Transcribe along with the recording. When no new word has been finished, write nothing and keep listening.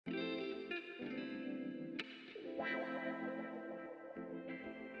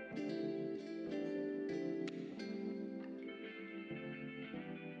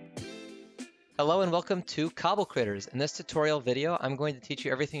Hello and welcome to CobbleCritters. In this tutorial video, I'm going to teach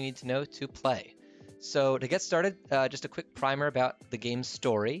you everything you need to know to play. So to get started, just a quick primer about the game's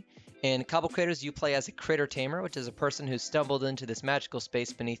story. In CobbleCritters, you play as a critter tamer, which is a person who stumbled into this magical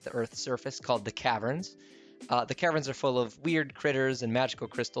space beneath the Earth's surface called the Caverns. The caverns are full of weird critters and magical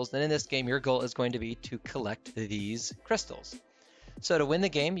crystals, and in this game, your goal is going to be to collect these crystals. So to win the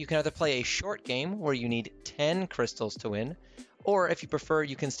game, you can either play a short game where you need 10 crystals to win, or if you prefer,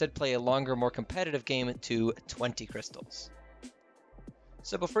 you can instead play a longer, more competitive game to 20 crystals.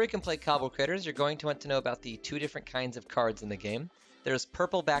 So before you can play CobbleCritters, you're going to want to know about the two different kinds of cards in the game. There's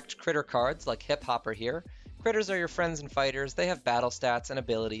purple-backed critter cards, like Hip Hop here. Critters are your friends and fighters. They have battle stats and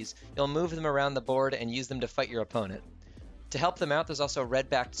abilities. You'll move them around the board and use them to fight your opponent. To help them out, there's also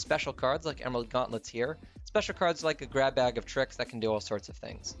red-backed special cards, like Emerald Gauntlets here. Special cards like a grab bag of tricks that can do all sorts of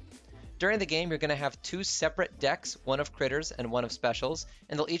things. During the game, you're going to have two separate decks, one of critters and one of specials,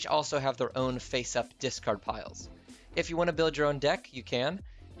 and they'll each also have their own face-up discard piles. If you want to build your own deck, you can.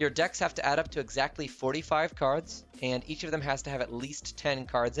 Your decks have to add up to exactly 45 cards, and each of them has to have at least 10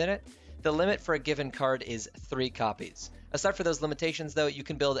 cards in it. The limit for a given card is 3 copies. Aside from those limitations, though, you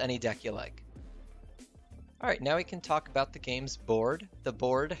can build any deck you like. Alright, now we can talk about the game's board. The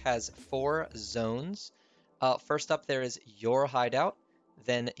board has 4 zones. First up, there is your hideout,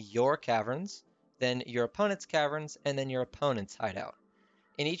 then your caverns, then your opponent's caverns, and then your opponent's hideout.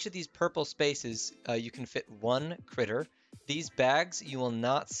 In each of these purple spaces, you can fit 1 critter. These bags you will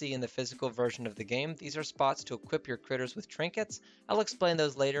not see in the physical version of the game. These are spots to equip your critters with trinkets. I'll explain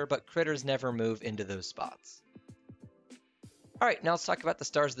those later, but critters never move into those spots. Alright, now let's talk about the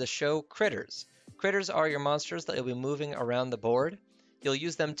stars of the show, critters. Critters are your monsters that you'll be moving around the board. You'll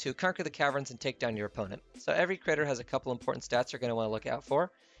use them to conquer the caverns and take down your opponent. So every critter has a couple important stats you're going to want to look out for.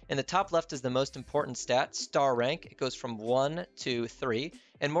 In the top left is the most important stat, star rank. It goes from 1 to 3,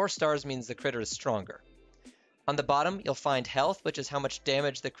 and more stars means the critter is stronger. On the bottom, you'll find health, which is how much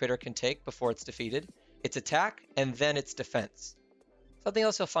damage the critter can take before it's defeated, its attack, and then its defense. Something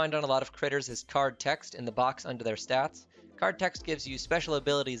else you'll find on a lot of critters is card text in the box under their stats. Card text gives you special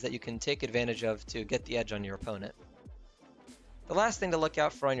abilities that you can take advantage of to get the edge on your opponent. The last thing to look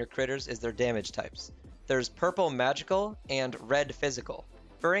out for on your critters is their damage types. There's purple magical and red physical.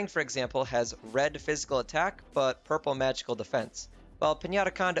 Furring, for example, has red physical attack, but purple magical defense, while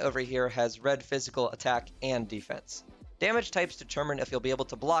Pinata Conda over here has red physical attack and defense. Damage types determine if you'll be able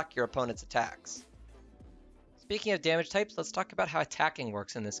to block your opponent's attacks. Speaking of damage types, let's talk about how attacking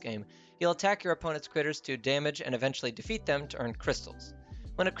works in this game. You'll attack your opponent's critters to damage and eventually defeat them to earn crystals.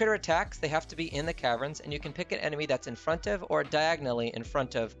 When a critter attacks, they have to be in the caverns, and you can pick an enemy that's in front of or diagonally in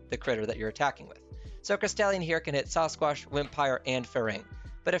front of the critter that you're attacking with. So Crystallian here can hit Sasquatch, Wimpire, and Furring.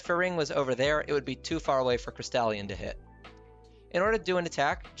 But if Furring was over there, it would be too far away for Crystallian to hit. In order to do an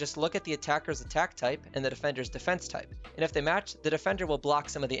attack, just look at the attacker's attack type and the defender's defense type, and if they match, the defender will block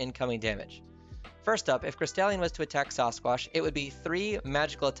some of the incoming damage. First up, if Crystallian was to attack Sasquatch, it would be 3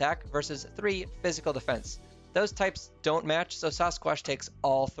 magical attack versus 3 physical defense. Those types don't match, so Sasquatch takes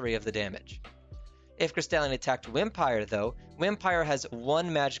all 3 of the damage. If Crystallian attacked Wimpire, though, Wimpire has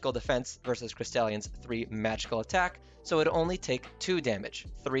 1 magical defense versus Crystallian's 3 magical attack, so it would only take 2 damage,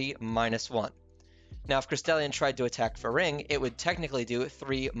 3 minus 1. Now, if Crystallian tried to attack Furring, it would technically do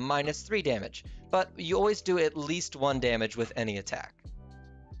 3 minus 3 damage, but you always do at least 1 damage with any attack.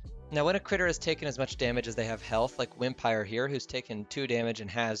 Now, when a critter has taken as much damage as they have health, like Wimpire here, who's taken 2 damage and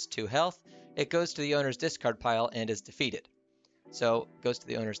has 2 health, it goes to the owner's discard pile and is defeated. So, it goes to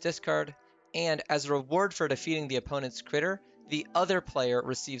the owner's discard, and as a reward for defeating the opponent's critter, the other player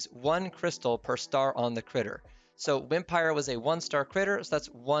receives 1 crystal per star on the critter. So, Wimpire was a 1-star critter, so that's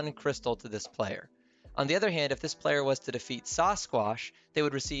 1 crystal to this player. On the other hand, if this player was to defeat Sasquatch, they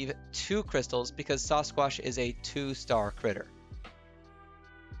would receive 2 crystals because Sasquatch is a 2-star critter.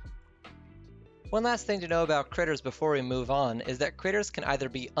 One last thing to know about critters before we move on is that critters can either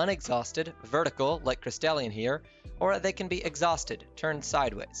be unexhausted, vertical, like Crystallian here, or they can be exhausted, turned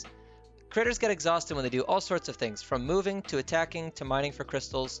sideways. Critters get exhausted when they do all sorts of things, from moving to attacking to mining for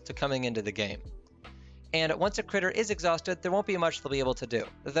crystals to coming into the game. And once a critter is exhausted, there won't be much they'll be able to do,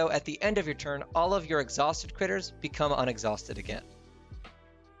 though at the end of your turn, all of your exhausted critters become unexhausted again.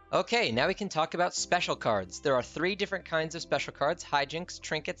 Okay, now we can talk about special cards. There are 3 different kinds of special cards, hijinks,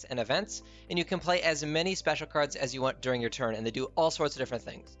 trinkets, and events, and you can play as many special cards as you want during your turn, and they do all sorts of different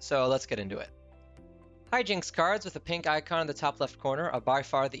things. So let's get into it. Hijinks cards with a pink icon in the top left corner are by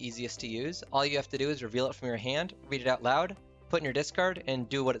far the easiest to use. All you have to do is reveal it from your hand, read it out loud, put in your discard, and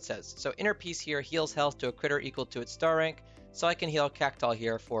do what it says. So inner piece here heals health to a critter equal to its star rank, so I can heal Cactuar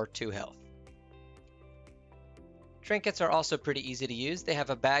here for 2 health. Trinkets are also pretty easy to use. They have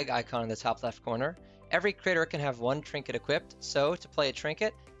a bag icon in the top left corner. Every critter can have one trinket equipped, so to play a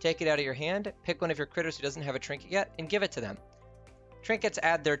trinket, take it out of your hand, pick one of your critters who doesn't have a trinket yet, and give it to them. Trinkets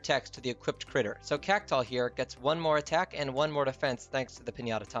add their text to the equipped critter, so Cactual here gets one more attack and one more defense thanks to the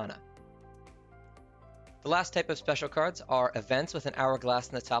Pinata Tana. The last type of special cards are events with an hourglass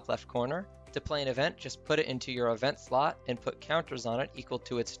in the top left corner. To play an event, just put it into your event slot and put counters on it equal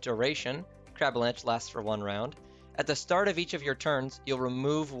to its duration. Crabalanche lasts for 1 round. At the start of each of your turns, you'll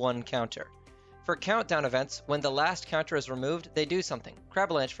remove 1 counter. For countdown events, when the last counter is removed, they do something.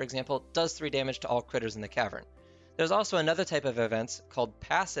 Crabalanche, for example, does 3 damage to all critters in the cavern. There's also another type of events called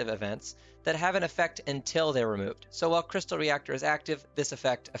passive events that have an effect until they're removed. So while Crystal Reactor is active, this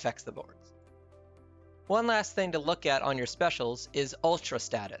effect affects the boards. One last thing to look at on your specials is Ultra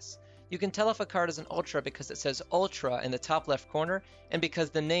status. You can tell if a card is an Ultra because it says Ultra in the top left corner and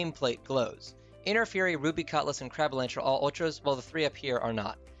because the nameplate glows. Inner Fury, Ruby Cutlass, and Crabalanche are all Ultras, while the 3 up here are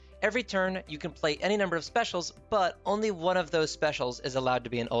not. Every turn, you can play any number of specials, but only one of those specials is allowed to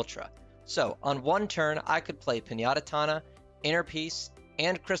be an Ultra. So, on one turn, I could play Pinata Tana, Inner Peace,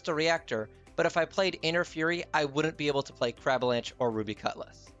 and Crystal Reactor, but if I played Inner Fury, I wouldn't be able to play Crabalanche or Ruby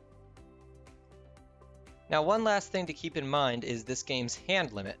Cutlass. Now, one last thing to keep in mind is this game's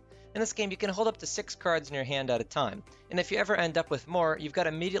hand limit. In this game, you can hold up to 6 cards in your hand at a time, and if you ever end up with more, you've got to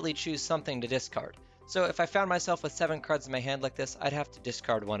immediately choose something to discard. So if I found myself with 7 cards in my hand like this, I'd have to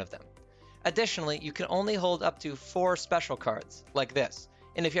discard one of them. Additionally, you can only hold up to 4 special cards, like this,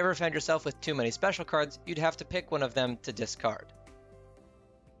 and if you ever found yourself with too many special cards, you'd have to pick one of them to discard.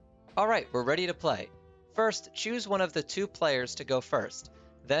 Alright, we're ready to play. First, choose one of the 2 players to go first.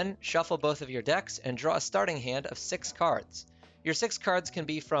 Then, shuffle both of your decks and draw a starting hand of 6 cards. Your 6 cards can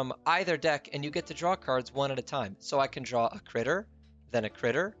be from either deck, and you get to draw cards one at a time. So I can draw a critter, then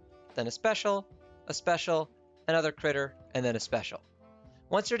a special, another critter, and then a special.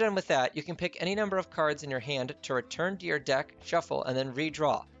 Once you're done with that, you can pick any number of cards in your hand to return to your deck, shuffle, and then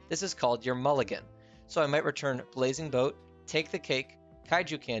redraw. This is called your mulligan. So I might return Blazing Boat, Take the Cake,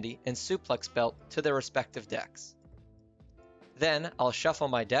 Kaiju Candy, and Suplex Belt to their respective decks. Then I'll shuffle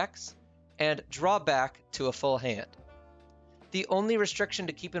my decks and draw back to a full hand. The only restriction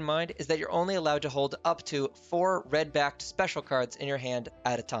to keep in mind is that you're only allowed to hold up to 4 red-backed special cards in your hand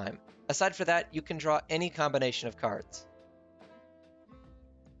at a time. Aside from that, you can draw any combination of cards.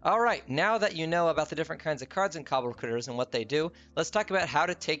 Alright, now that you know about the different kinds of cards in CobbleCritters and what they do, let's talk about how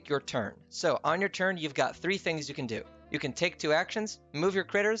to take your turn. So, on your turn, you've got 3 things you can do. You can take 2 actions, move your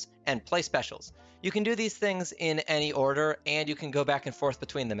critters, and play specials. You can do these things in any order, and you can go back and forth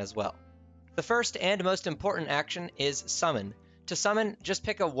between them as well. The first and most important action is Summon. To summon, just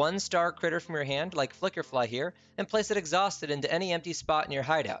pick a 1-star critter from your hand, like Flickerfly here, and place it exhausted into any empty spot in your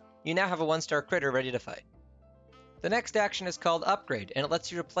hideout. You now have a 1-star critter ready to fight. The next action is called Upgrade, and it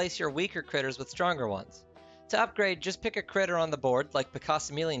lets you replace your weaker critters with stronger ones. To upgrade, just pick a critter on the board, like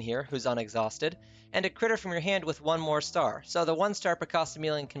Picassamelian here, who's unexhausted, and a critter from your hand with 1 more star, so the 1-star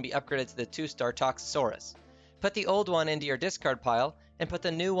Picassamelian can be upgraded to the 2-star Toxosaurus. Put the old one into your discard pile, and put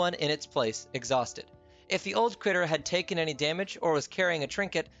the new one in its place, exhausted. If the old critter had taken any damage or was carrying a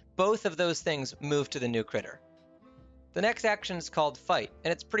trinket, both of those things move to the new critter. The next action is called Fight,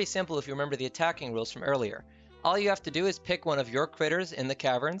 and it's pretty simple if you remember the attacking rules from earlier. All you have to do is pick one of your critters in the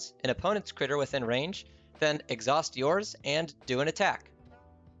caverns, an opponent's critter within range, then exhaust yours and do an attack.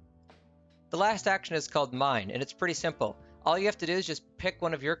 The last action is called Mine, and it's pretty simple. All you have to do is just pick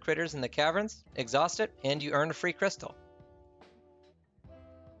one of your critters in the caverns, exhaust it, and you earn a free crystal.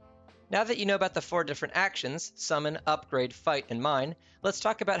 Now that you know about the 4 different actions, Summon, Upgrade, Fight, and Mine, let's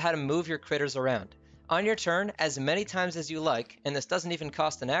talk about how to move your critters around. On your turn, as many times as you like, and this doesn't even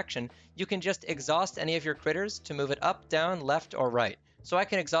cost an action, you can just exhaust any of your critters to move it up, down, left, or right. So I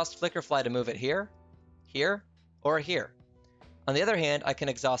can exhaust Flickerfly to move it here, here, or here. On the other hand, I can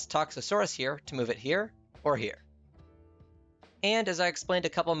exhaust Toxosaurus here to move it here, or here. And as I explained a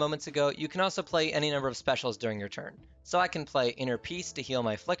couple moments ago, you can also play any number of specials during your turn. So I can play Inner Peace to heal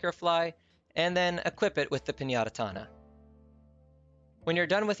my Flickerfly, and then equip it with the Pinata Tana. When you're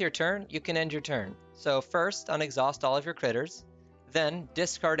done with your turn, you can end your turn. So first, unexhaust all of your critters, then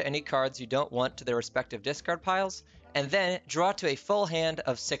discard any cards you don't want to their respective discard piles, and then draw to a full hand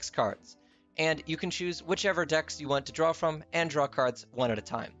of 6 cards. And you can choose whichever decks you want to draw from, and draw cards one at a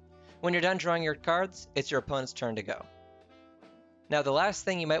time. When you're done drawing your cards, it's your opponent's turn to go. Now the last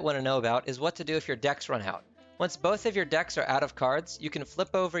thing you might want to know about is what to do if your decks run out. Once both of your decks are out of cards, you can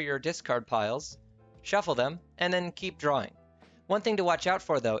flip over your discard piles, shuffle them, and then keep drawing. One thing to watch out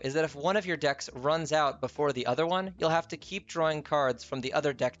for though is that if one of your decks runs out before the other one, you'll have to keep drawing cards from the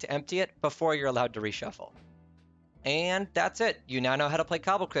other deck to empty it before you're allowed to reshuffle. And that's it. You now know how to play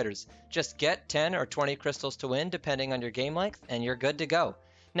CobbleCritters. Just get 10 or 20 crystals to win, depending on your game length, and you're good to go.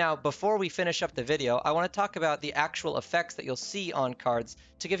 Now, before we finish up the video, I want to talk about the actual effects that you'll see on cards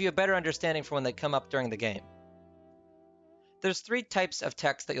to give you a better understanding for when they come up during the game. There's 3 types of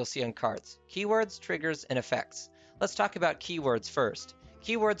text that you'll see on cards: keywords, triggers, and effects. Let's talk about keywords first.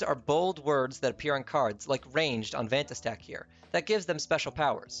 Keywords are bold words that appear on cards, like ranged on Vantastack here, that gives them special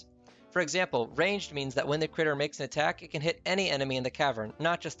powers. For example, ranged means that when the critter makes an attack, it can hit any enemy in the cavern,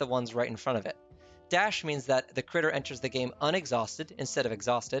 not just the ones right in front of it. Dash means that the critter enters the game unexhausted instead of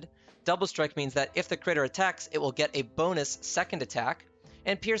exhausted. Double strike means that if the critter attacks, it will get a bonus second attack.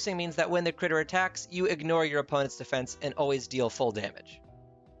 And piercing means that when the critter attacks, you ignore your opponent's defense and always deal full damage.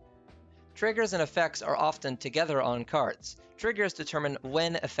 Triggers and effects are often together on cards. Triggers determine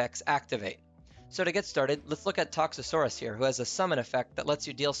when effects activate. So to get started, let's look at Toxosaurus here, who has a summon effect that lets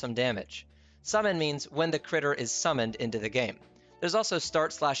you deal some damage. Summon means when the critter is summoned into the game. There's also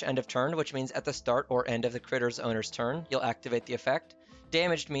start/end of turn, which means at the start or end of the critter's owner's turn, you'll activate the effect.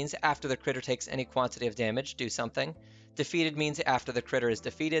 Damaged means after the critter takes any quantity of damage, do something. Defeated means after the critter is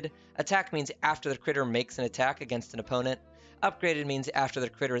defeated. Attack means after the critter makes an attack against an opponent. Upgraded means after the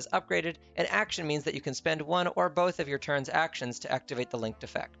critter is upgraded. And action means that you can spend one or both of your turn's actions to activate the linked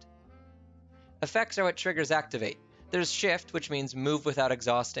effect. Effects are what triggers activate. There's Shift, which means move without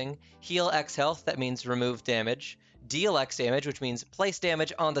exhausting. Heal X health, that means remove damage. Deal X damage, which means place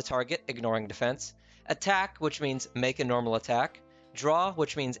damage on the target, ignoring defense. Attack, which means make a normal attack. Draw,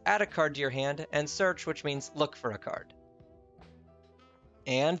 which means add a card to your hand. And Search, which means look for a card.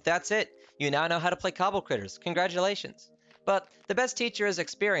 And that's it. You now know how to play CobbleCritters. Congratulations. But the best teacher is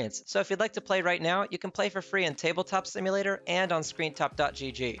experience, so if you'd like to play right now, you can play for free in Tabletop Simulator and on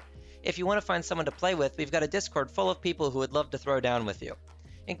ScreenTop.gg. If you want to find someone to play with, we've got a Discord full of people who would love to throw down with you.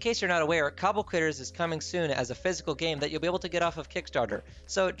 In case you're not aware, CobbleCritters is coming soon as a physical game that you'll be able to get off of Kickstarter,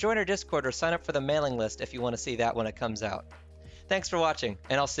 so join our Discord or sign up for the mailing list if you want to see that when it comes out. Thanks for watching,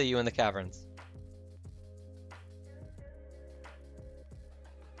 and I'll see you in the caverns.